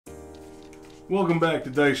Welcome back to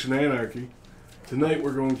Dice and Anarchy. Tonight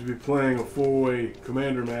we're going to be playing a 4-way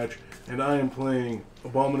commander match, and I am playing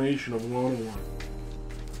Abomination of Llanowar.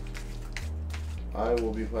 I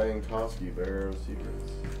will be playing Toski, Bearer of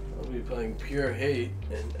Secrets. I'll be playing Pure Hate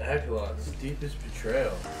and Aclazotz, Deepest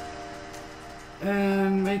Betrayal.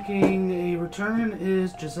 And making a return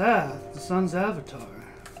is Gishath, the sun's avatar.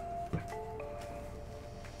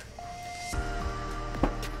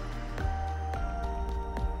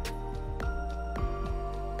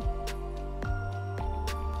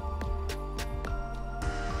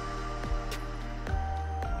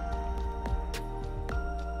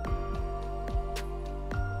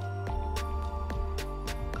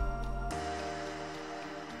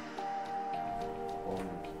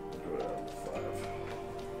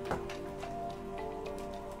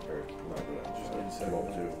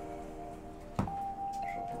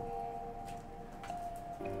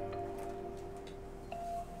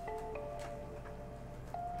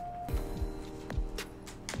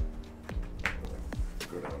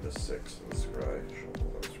 Go down to 6 and scry.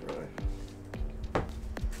 Shuffle and scry.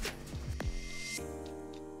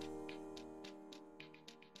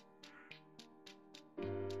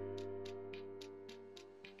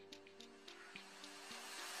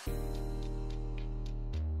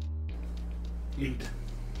 Eight.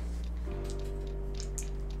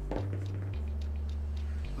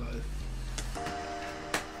 5.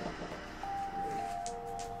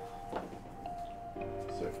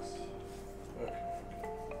 6. Okay.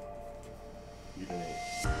 Eat an 8.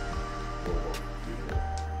 4, 1. Eat an 8.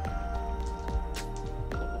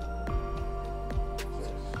 6.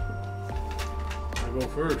 I go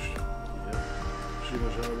first. Yep. Seeing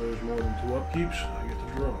as how there's more than 2 upkeeps, I get to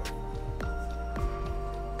draw.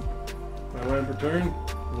 My land per turn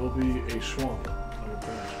will be a swamp. I will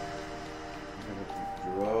pass.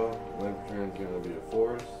 Draw. Land return is going to be a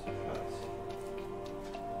forest. Pass.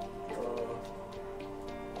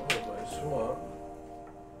 I'm gonna play a swamp.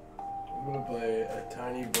 I'm gonna play a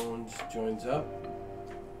Tiny Bones Joins Up.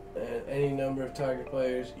 And any number of target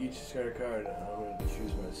players each discard a card. And I'm gonna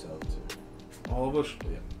choose myself to. All of us?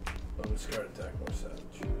 Yep. I'm gonna discard attack more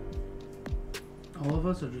savage. All of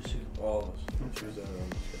us or just you? All of us. Choose our own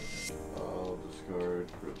discard attack. I'll discard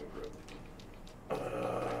Rhythm Grip.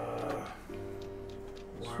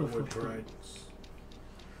 Wirewood Pride.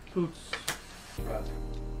 Boots. Right.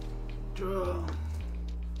 Draw.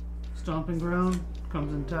 Stomping Ground.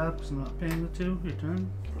 Comes in taps, not paying the 2. Your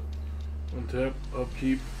turn. Untap,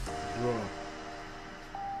 upkeep, draw.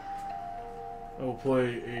 I will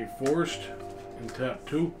play a forest and tap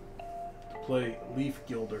 2 to play Leaf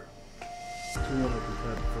Gilder. 2 1 I can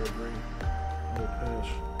tap for a green. I will pass.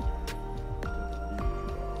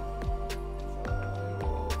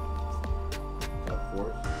 Tap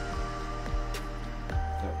forest.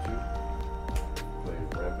 Tap 2. Play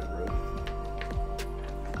Rampant Road.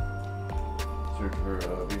 Search for a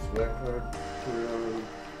basic black card.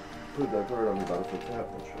 Put that card on the battlefield tap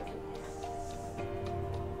and shuffle.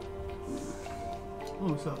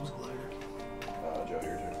 Oh, so that was Glider. Joe,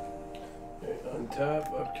 your turn. Okay, untap,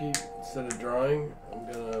 upkeep. Instead of drawing, I'm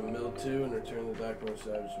gonna mill 2 and return the Darkmoor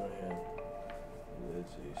Savage to my hand.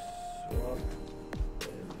 It's a swamp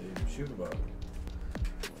and a super bomb.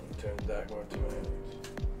 I'll return the Darkmoor to my hand.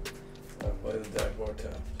 I'll play the Darkmoor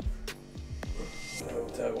tapped. I will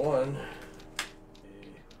tap 1.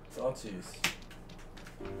 The Thoughtseize.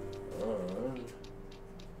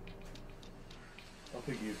 I'll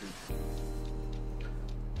pick you for.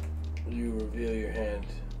 You reveal your hand,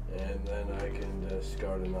 and then I can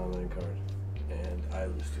discard a non-land card, and I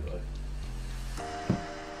lose 2 life.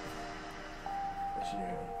 That's in your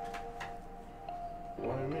hand.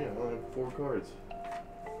 Why me? I only have 4 cards.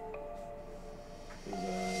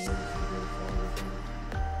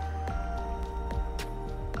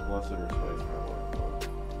 Blessed or Spice Power.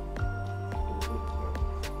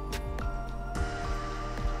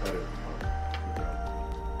 I didn't know.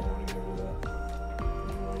 I want to get rid of that.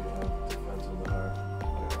 Even though you have defense in the heart.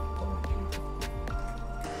 I want to keep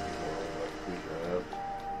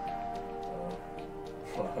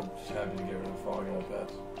I'm just happy to get rid of fog and I'll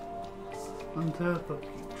pass. Untap,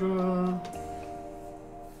 upkeep, draw.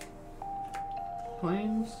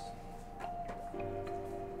 Plains.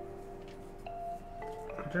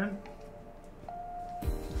 Your turn.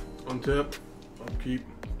 Untap, upkeep,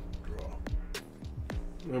 draw.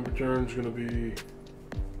 Number turn is going to be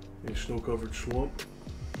a snow-covered swamp.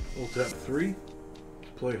 We'll tap 3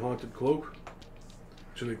 to play Haunted Cloak.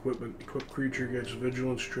 It's an equipment. Equipped creature gets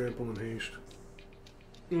Vigilance, Trample, and Haste.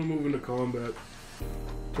 I'm going to move into combat.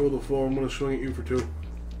 Total 4, I'm going to swing at you for 2.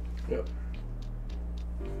 Yep.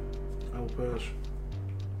 I will pass.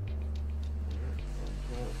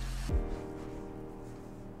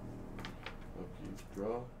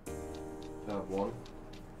 Draw. Tap 1.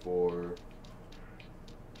 For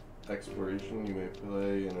exploration, you may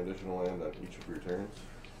play an additional land on each of your turns.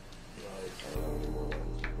 I don't have any more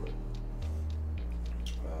lands, but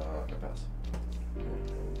I pass.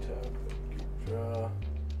 Tap, keep draw.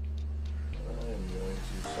 I am going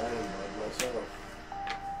to sign by myself.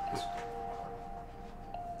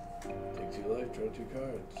 Take 2 life, draw 2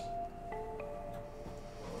 cards.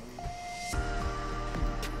 1,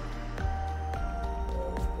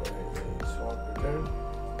 2. Play a swamp return.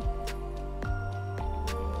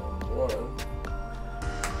 And 1.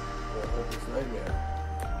 Hopeless Nightmare.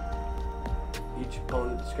 Each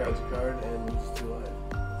opponent discards a card and loses 2 life.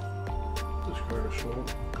 Discard a swamp,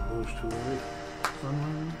 lose 2 life.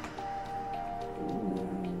 Sunlight.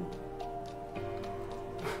 Ooh.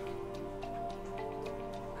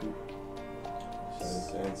 Cool.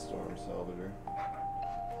 Sandstorm Salvager.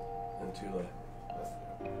 And 2 life.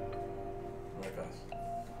 My pass.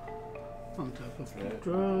 Untap, upkeep, Right.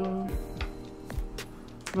 draw.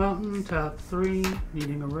 Mountain, tap 3,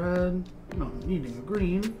 needing a red. No, needing a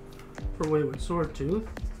green for Wayward Swordtooth.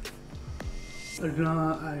 I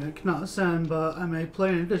cannot ascend, but I may play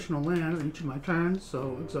an additional land on each of my turns,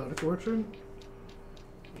 so Exotic Orchard. 1,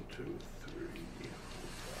 2, 3,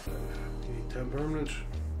 4, 5. You need 10 permanents.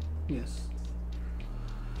 Yes.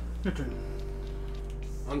 Your turn.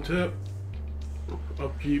 Untap.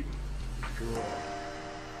 Upkeep. Draw.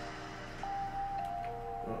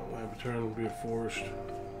 Land return will be a forest.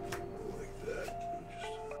 Like that.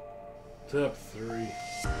 Just tap 3.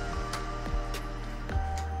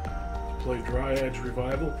 Play Dryad's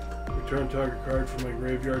Revival. Return target card from my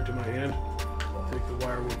graveyard to my hand. Take the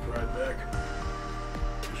Wirewood Pride back.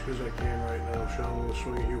 Just because I can right now. Sean, I'm going to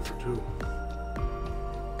swing at you for 2.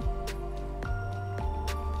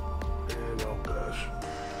 And I'll pass.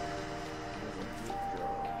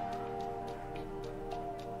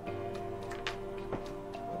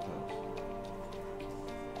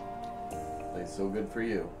 Plays so good for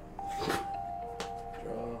you.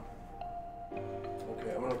 Draw.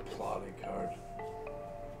 Okay, I'm gonna plot a card.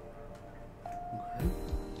 Okay.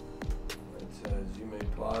 It says you may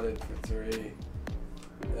plot it for 3.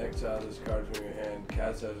 Exile this card from your hand.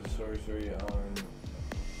 Cast as a sorcery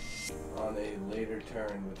on a later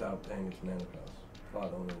turn without paying its mana cost.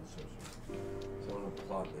 Plot only the sorcery. So I'm gonna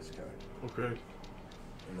plot this card. Okay.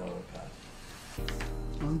 And then I'm gonna pass.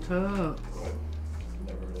 Untap.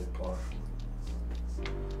 Never really plot.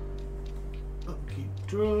 Upkeep,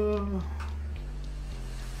 draw.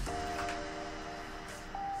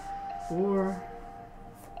 4.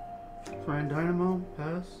 Flying Dynamo,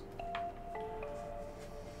 pass.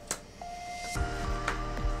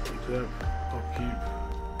 Untap. Upkeep.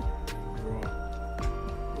 Draw.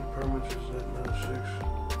 What permanents is that now? 6.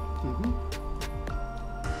 Mm-hmm.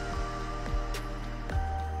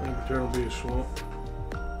 Land return will be a swamp.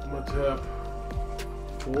 I'm going to tap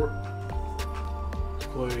 4.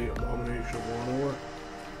 Play Abomination of Llanowar.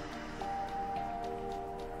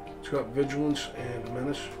 It's got Vigilance and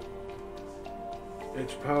Menace.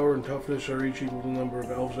 Its power and toughness are each equal to the number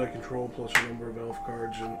of elves I control plus the number of elf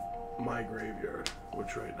cards in my graveyard,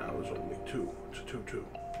 which right now is only 2. It's a 2/2.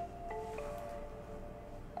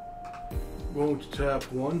 Going to tap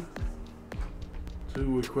 1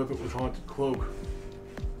 to equip it with Haunted Cloak.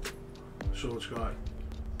 So it's got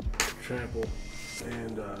Trample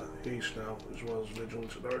and haste now, as well as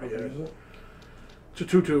Vigilance. It already has. It's a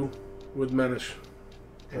 2/2 with Menace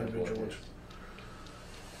and Vigilance.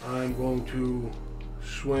 I'm going to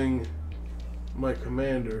swing my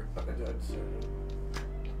commander at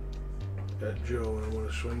Joe, and I'm going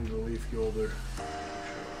to swing the Leaf Gilder.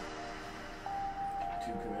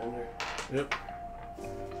 2 commander. Yep.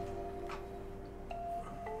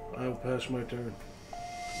 I'll pass my turn.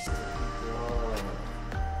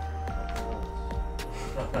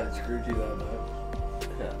 I screwed you that much.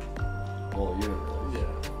 Yeah. Well, you didn't really.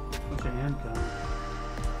 Yeah. What's your hand count?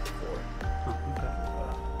 4. Oh, okay.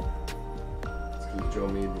 It's because Joe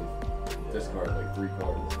made me discard like 3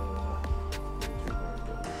 cards. 2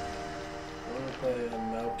 cards. I'm gonna play a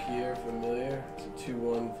Malkier Familiar. It's a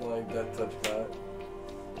 2/1 flying death touch back.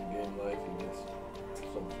 You gain life, he gets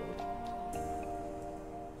some sort.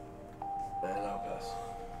 And I'll pass.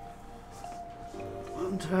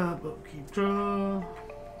 Untap, upkeep, draw.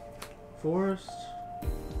 Forest.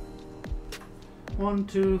 1,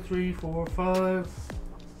 2, 3, 4, 5.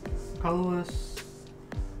 Colorless.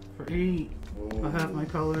 For 8. I have my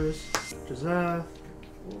colors. Gishath.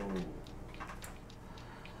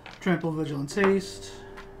 Trample, Vigilance, Haste.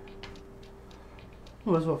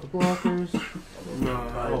 Who has what for blockers? No,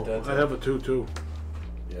 I have a 2/2.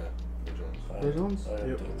 Yeah. Vigilance. Vigilance? I have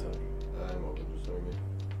Yep. death touch. I'm open to Sorry.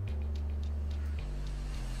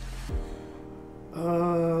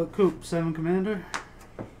 Coop, 7 commander.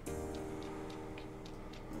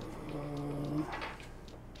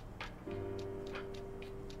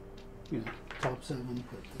 Yeah, top 7.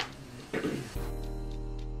 Put the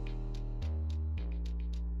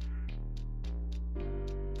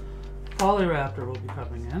Polyraptor will be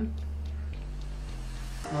coming in.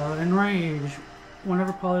 Enrage.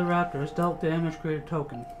 Whenever Polyraptor is dealt damage, create a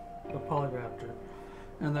token of Polyraptor.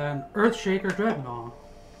 And then Earthshaker Dreadnought.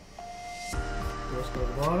 Let's go to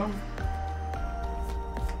the bottom.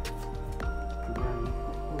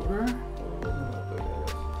 Order.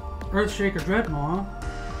 Earthshaker Dreadnought.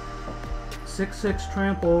 6/6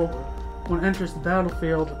 trample. When enters the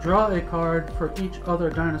battlefield, draw a card for each other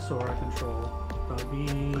dinosaur I control. That would be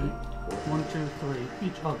 1, 2, 3.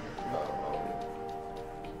 Each other.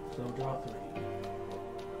 So draw 3.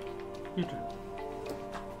 Your turn.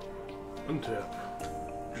 Untap.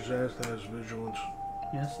 Gishath has vigilance.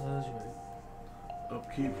 Yes, that is right.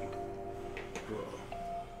 Upkeep. Draw.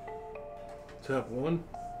 Tap 1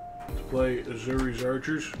 to play Azuri's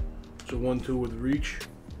Archers. It's a 1/2 with reach.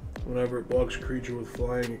 Whenever it blocks a creature with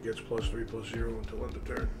flying, it gets +3/+0 until end of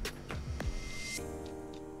turn.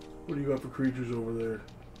 What do you got for creatures over there,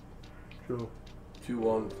 Joe?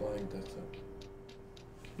 2/1 flying death type.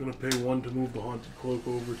 I'm gonna pay 1 to move the Haunted Cloak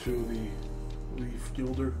over to the Leaf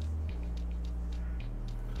Gilder.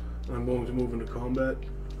 I'm going to move into combat.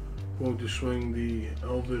 I'm going to swing the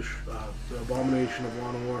Elvish, the Abomination of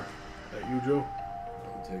Llanowar at you, Joe.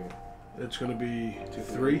 I'll take it. It's gonna be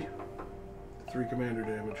 3 commander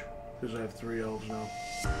damage, because I have 3 elves now.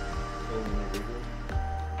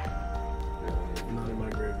 Not in my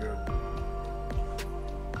graveyard.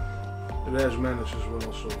 It has menace as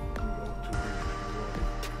well, so I'm going 2 creatures as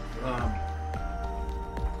well.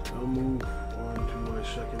 I'll move on to my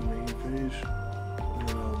second main phase, and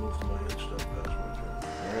then I'll move to my end step past my turn.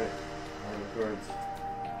 Alright. On the cards.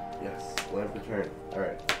 Yes. Land per turn.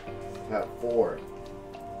 Alright. Tap 4.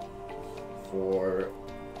 For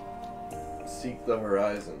Seek the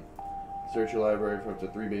Horizon. Search your library for up to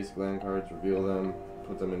 3 basic land cards, reveal them,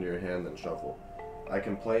 put them into your hand, then shuffle. I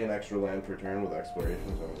can play an extra land per turn with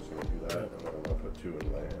exploration, so I'm just going to do that, and then I'm going to put 2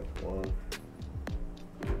 in my hand. 1.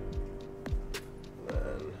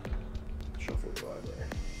 Then shuffle the library.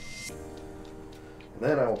 And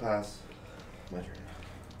then I will pass my turn.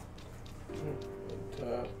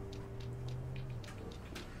 Tap.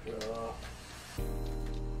 Draw.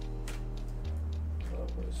 I'll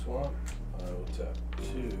play Swamp. I will tap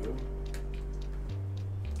 2.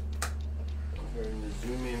 We're in the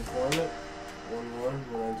Zoomian format. 1/1.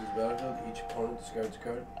 When enters the battlefield, each opponent discards a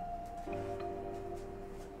card.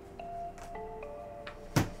 I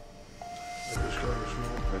discard a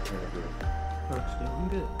small. My turn again. Perk's doing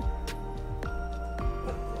good.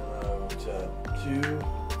 And I will tap 2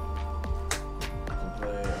 to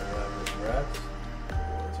play Ravenous Rats.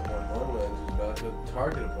 It's a 1/1. When enters the battlefield,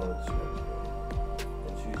 target opponent discards a card.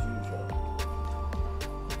 And choose you, John.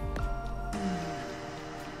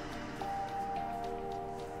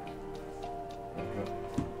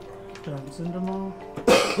 Johnson them all.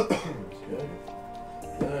 Okay.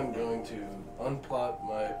 Then I'm going to unplot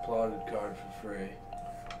my plotted card for free.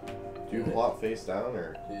 Do you plot face down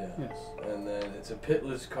or? Yeah. Yes. And then it's a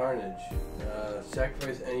Pitless Carnage.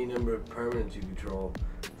 Sacrifice any number of permanents you control.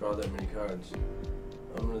 Draw that many cards.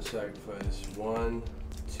 I'm going to sacrifice 1,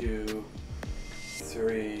 2,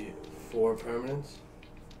 3, 4 permanents.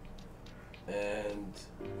 And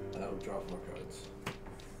I'll draw 4 cards.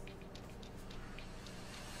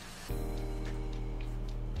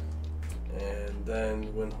 And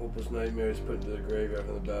then when Hopeless Nightmare is put into the graveyard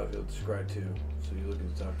from the battlefield, scry 2. So you look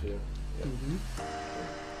at the top 2. Yep. Mm-hmm.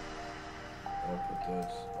 I'll put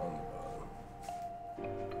those on the bottom.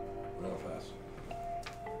 And I'll pass.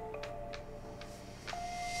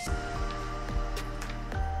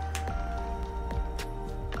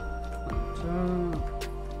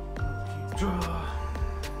 Draw.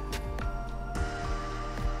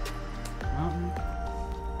 Mountain.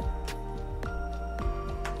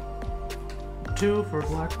 2 for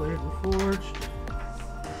Black Blade Reforged.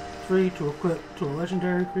 3 to equip to a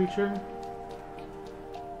legendary creature.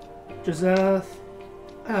 Gishath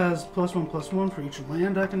has +1/+1 for each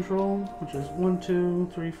land I control, which is 1, 2,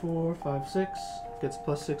 3, 4, 5, 6. Gets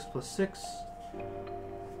 +6/+6.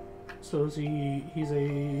 So is he's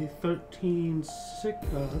a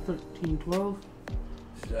 13/12.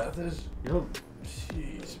 Gishath is? Yup.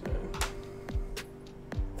 Jeez, man.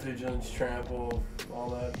 Vigilance, trample, all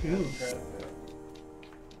that. Ew. Crap.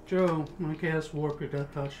 Joe, I'm gonna cast Warp your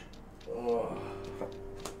Death Touch. Oh.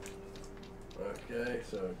 Alright. Okay,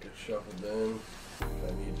 so it gets shuffled in. I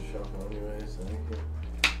need to shuffle anyways, thank you.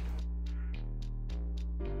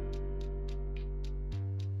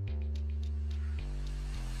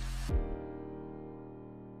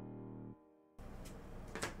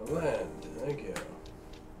 A land, thank you.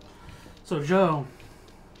 So Joe,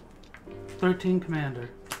 13 commander.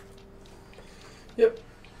 Yep.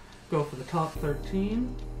 Go for the top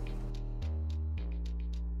 13.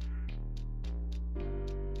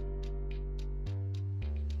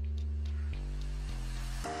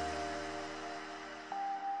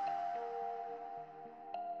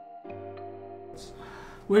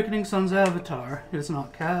 Awakening Sun's Avatar. It is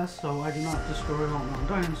not cast, so I do not destroy all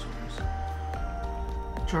non-dinosaurs.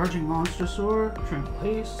 Charging Monster Sword, Trample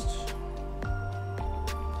Haste.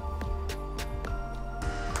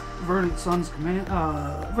 Verdant Sun's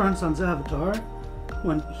Avatar.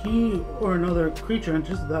 When he or another creature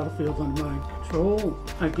enters the battlefield under my control,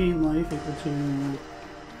 I gain life equal to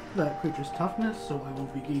that creature's toughness, so I will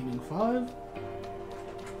be gaining 5.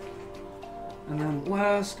 And then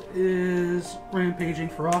last is Rampaging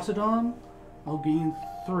Ferocidon. I'll gain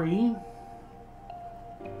 3.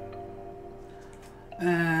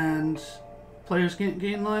 And players can't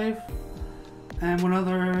gain life. And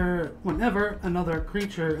whenever another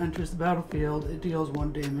creature enters the battlefield, it deals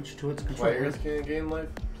 1 damage to its controller. Players can't gain life?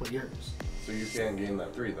 Players. So you can't gain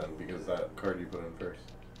that 3 then, because that card you put in first.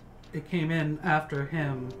 It came in after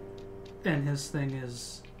him, and his thing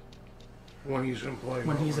is... When he's in play.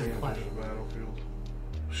 When he's in Enters play. the battlefield.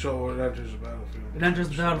 So it enters the battlefield. It enters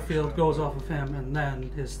the battlefield, goes off of him, and then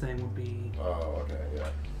his thing would be... Oh, okay, yeah.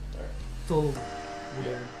 Alright. It's a little Yeah,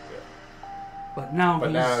 weird. yeah. But now But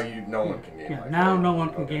he's... now no one can gain Yeah, life. now right? no one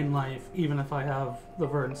can Okay. gain life, even if I have the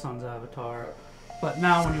Verdant Sun's Avatar. But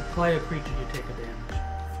now when you play a creature, you take a damage.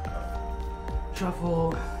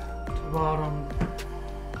 Shuffle to the bottom.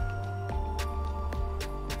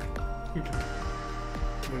 Your turn.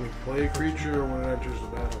 When you play a creature or when it enters the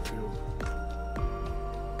battlefield.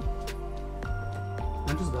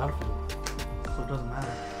 Enters the battlefield, so it doesn't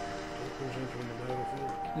matter. It goes entering the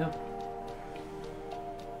battlefield. Yep.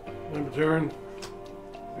 End of turn.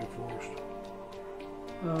 Enforced.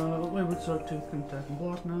 Wayward Sawtooth can attack and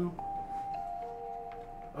block now.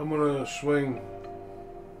 I'm gonna swing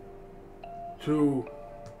 2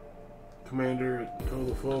 commander at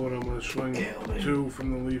total foe, and I'm gonna swing 2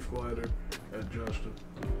 from the Leaf Glider at Justin.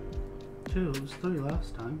 2 was 3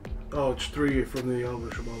 last time. Oh, it's 3 from the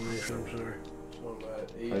Elvish Abomination, I'm sorry. So I'm at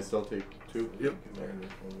 8. I still take 2. Yep. Commander.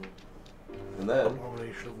 And then,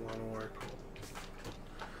 Abomination of Llanowar.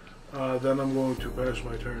 Then I'm going to pass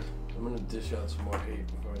my turn. I'm gonna dish out some more hate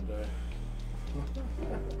before I die.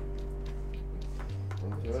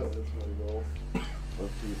 into So it. that's my goal.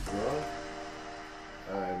 Let's keep draw.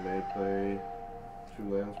 I may play 2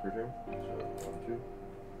 lands per turn. So 1, 2.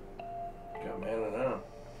 Got mana now.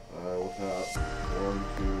 I will tap 1,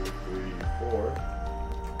 2, 3, 4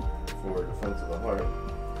 for Defense of the Heart.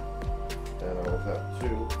 And I will tap 2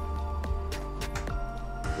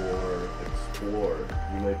 for Explore.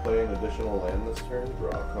 You may play an additional land this turn, draw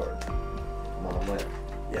a card. Non-land.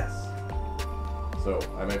 Yes. So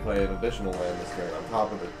I may play an additional land this turn on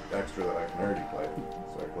top of the extra that I can already play.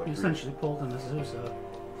 So I You collect 3. essentially pulled in a Azusa.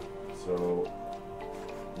 So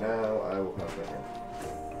now I will pass my turn.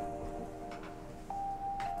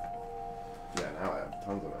 Yeah, now I have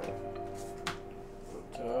tons of mana. Up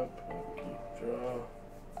top, I'll keep draw.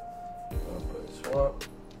 I'll play swamp.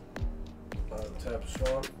 I'll tap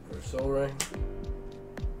swamp for Soul Ring.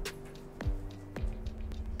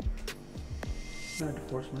 I had to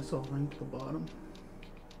force my Soul Ring to the bottom.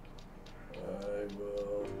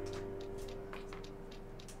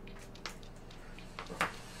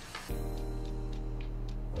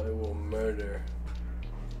 I will murder.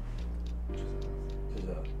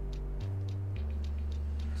 Gishath.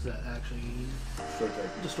 Does that actually Short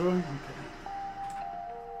type. destroy? Okay.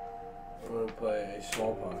 I'm gonna play a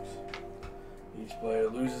Smallpox. Each player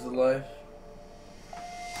loses a life,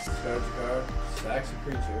 discards a card, sacks a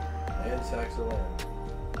creature, and sacks a land.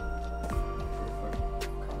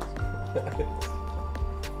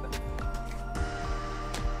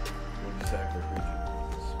 What'd you sack for a creature?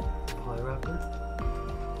 Polyraptor.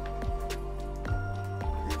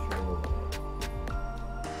 Creature and a land.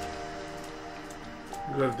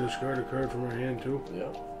 You gotta discard a card from her hand too.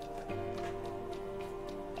 Yeah.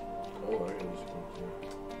 Oh, I can just go through.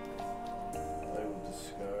 I will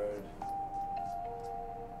discard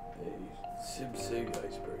a Sig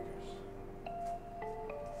Icebreakers.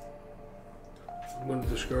 I'm gonna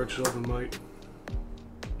discard Sylvan Might.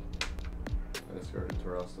 I discarded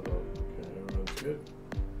Terrastodon. Okay, everyone's good.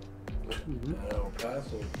 Mm-hmm. And I will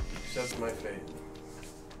pass and accept my fate.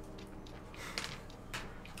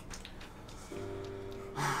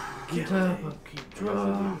 Untap, upkeep,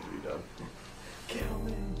 draw. Kill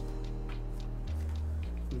me.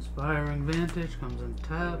 Inspiring Vantage comes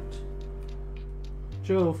untapped.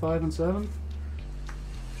 Joe, 5 and 7.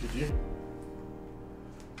 GG.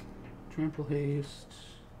 Trample Haste.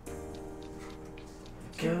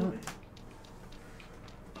 Kill me.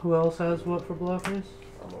 Who else has what for blockers?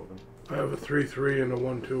 I'm open. I have a 3/3 and a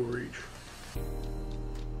 1/2 reach.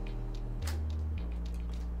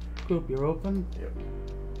 Coop, you're open. Yep.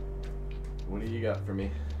 What do you got for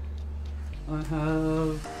me? I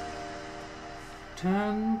have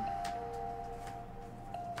 10,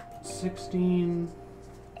 16.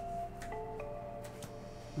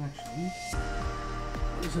 Actually,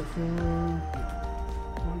 what is it for?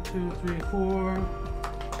 1, 2, 3, 4,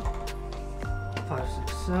 5,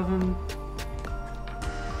 6, 7.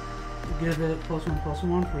 Give it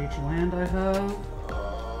 +1/+1 for each land I have.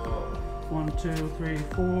 1, 2, 3,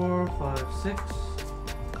 4, 5, 6.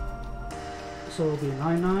 So it'll be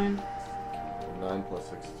 9/9. 9 plus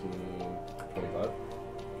 16, 25.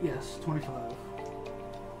 Yes, 25.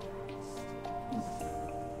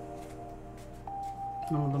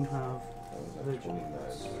 None of them have. That was actually 9,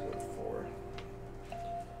 so I got 4.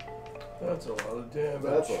 That's a lot of damage.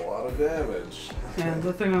 That's a lot of damage. And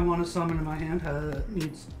the thing I want to summon in my hand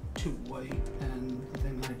needs 2 white, and the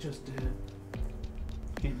thing I just did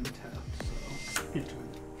came tapped, so your turn.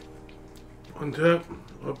 Untap,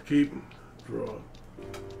 upkeep, draw.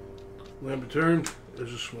 Land return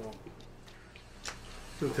is a swamp.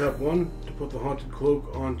 Then tap 1 to put the Haunted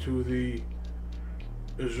Cloak onto the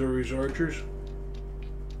Azuri's archers.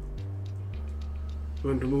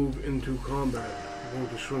 Going to move into combat. I'm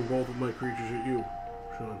going to swing both of my creatures at you,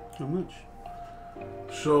 Sean. How much?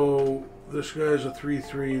 So this guy's a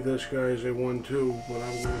 3/3, this guy's a 1/2, but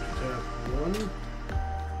I'm going to tap 1 to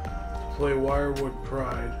play Wirewood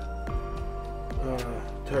Pride.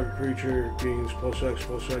 Target creature gains +X/+X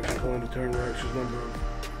until end of turn Rex's number of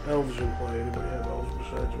elves in play. Anybody have elves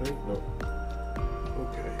besides me? Nope.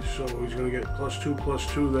 Okay, so he's going to get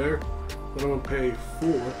 +2/+2 there. Then I'm going to pay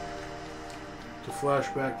 4 to flash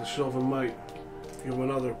back the Sylvan Might. Give him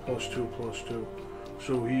another +2/+2.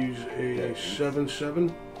 So he's a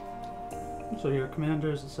 7/7. So your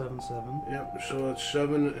commander is a 7/7. Yep, so that's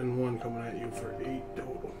 7 and 1 coming at you for 8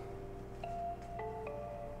 total.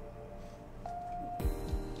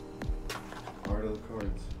 Part of the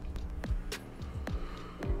cards.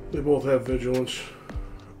 They both have vigilance.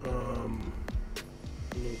 No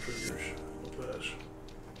triggers. I'll pass.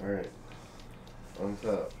 Alright.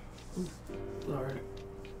 Untap. Sorry.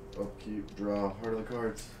 Upkeep, draw, heart of the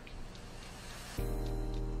cards.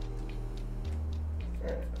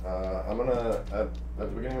 Alright, I'm gonna, at the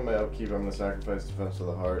beginning of my upkeep, I'm gonna sacrifice Defense of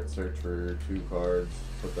the Heart, search for 2 cards,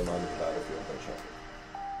 put them onto the battlefield, and shuffle.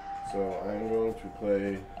 So I'm going to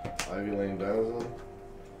play Ivy Lane Denizen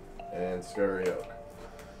and Scary Oak.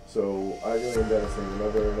 So Ivy Lane Denizen,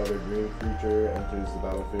 whenever another green creature enters the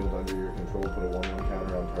battlefield under your control, put a 1/1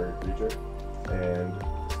 counter on target creature. And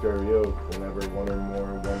Scary Oak, whenever 1 or more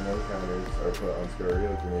 1/1 counters are put on Scary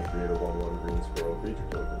Oak, you may create a 1/1 green squirrel creature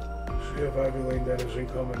token. So you have Ivy Lane Denizen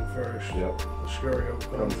coming first. Yep. The Scary Oak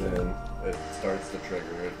Comes in, it starts to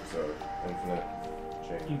trigger it, so infinite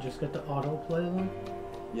You change. just get to auto play them?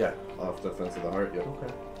 Yeah, off Defense of the Heart, yep.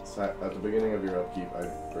 Okay. At the beginning of your upkeep, I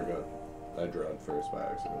forgot, I drawed first by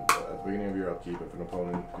accident, but at the beginning of your upkeep, if an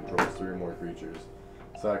opponent controls 3 or more creatures,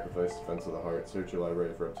 sacrifice Defense of the Heart, search your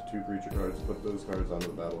library for up to 2 creature cards, put those cards onto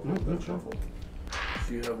the battlefield, then Okay. shuffle.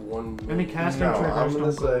 So you have 1 Any million. casting No, triggers I'm gonna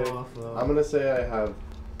don't say- go off, though. I'm gonna say I have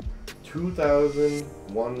 2,000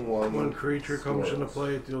 1/1. One creature comes into swirls.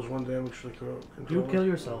 play, it deals 1 damage to the controller. You kill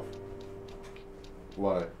yourself.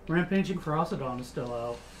 Why? Rampaging Ferocidon is still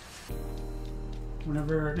out.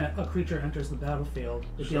 Whenever a creature enters the battlefield,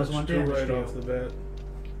 it So deals that's 1 2 damage right to off you. the bat.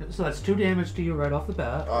 So that's 2 damage to you right off the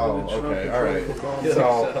bat. Oh, It's not okay, alright. controllable Kill So,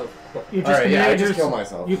 yourself. You just alright, yeah, I committed just yours- kill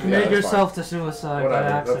myself. You Yeah, committed that's yourself to suicide fine. by Whatever,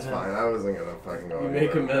 accident. that's fine. I wasn't gonna fucking go You anywhere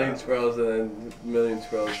make a with million that. spells and then a million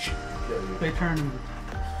spells kill you. They turn.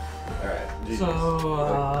 Alright, GG's. So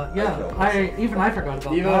I yeah, killed myself. I forgot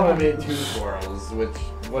about Even that. though I made 2 swirls, which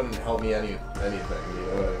wouldn't help me anything, you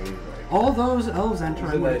know what I mean? Like, All those elves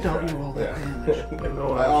entering would have nice dealt try. you all that Yeah. damage.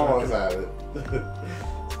 No, I almost actually, had it.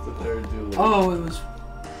 It's the third duel. Oh, it was.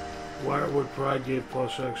 Wirewood Pride gave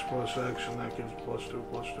 +X/+X, and that gives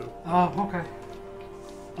 +2/+2. Oh, okay.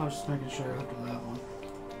 I was just making sure after that one.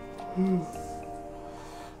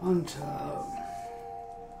 Untap.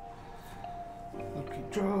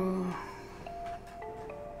 Upkeep draw.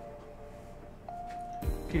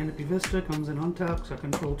 Canopy Vista comes in untapped, so I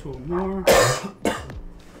control 2 or more.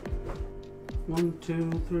 1,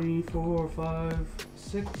 2, 3, 4, 5,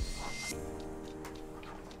 6,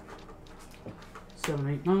 7,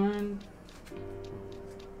 8, 9.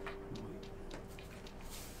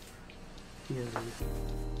 He is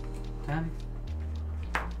 10.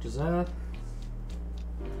 Gishath.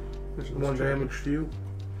 1 damage to you.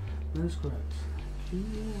 That is correct. Thank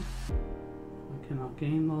you. I cannot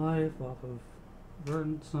gain the life off of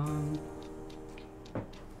Verdant Sun.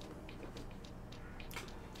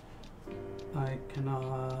 I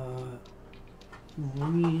cannot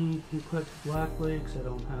re-equip Black Lakes. I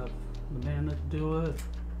don't have the mana to do it,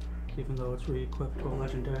 even though it's re-equipped to a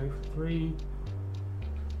legendary for 3.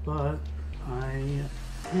 But I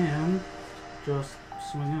can just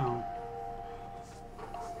swing out.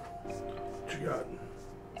 What you got?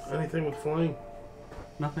 Anything with flying?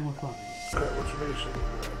 Nothing with flying. Alright, what's your basic?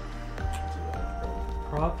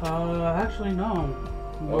 Actually no.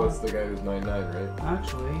 Oh, it's the guy who's 9/9, right?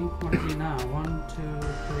 Actually, what is he now? 1, 2,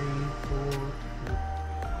 3, 4.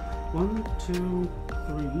 1, 2,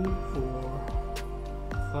 3, 4,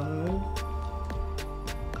 5,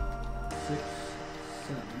 6,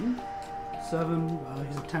 7. 7.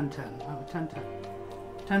 He's a 10/10. I have a 10/10.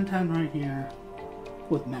 10/10 right here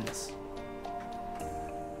with menace.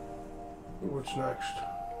 What's next?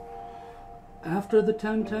 After the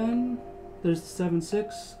 10/10, there's the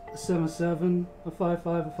 7/6, a 7/7, a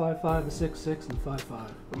 5/5, a 5/5, a 6/6, and a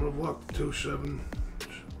 5/5. I'm gonna block the 2/7.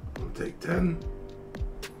 I'm gonna take 10.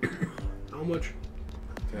 How much?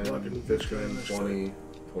 10, Blocking this guy 15, and this 20,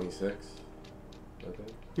 26. I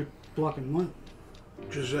think. You're blocking what?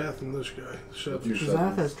 Gishath and this guy. 7. Two Gishath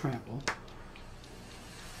sevens. has trample.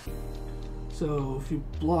 So if you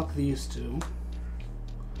block these two,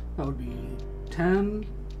 that would be 10,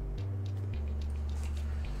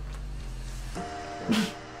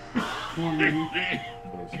 20,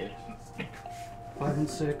 26. 5 and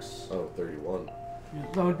 6. Oh, 31. Yeah,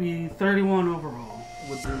 that would be 31 overall.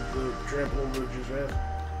 With the trample over Gishath.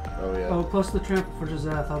 Oh, yeah. Oh, plus the trample for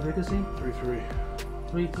Gishath. How big is he? 3/3.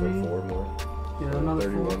 3, So 3. 4 more. Yeah, So another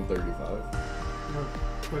 31, 4. 35. No,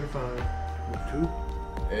 35. With 2.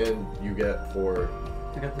 And you get 4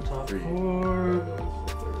 I got the top 3 4. rhinos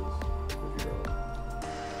if there is, if you draw.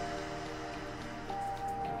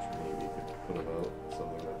 Which maybe you could put about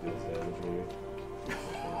something that deals damage maybe.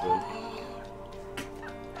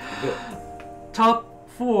 Top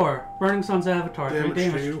 4. Burning Sun's Avatar. 3 Damage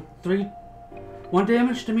damage. to you. 1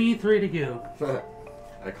 damage to me, 3 to you.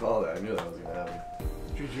 I called it. I knew that was gonna happen.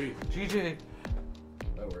 GG. GG.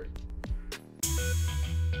 That worked.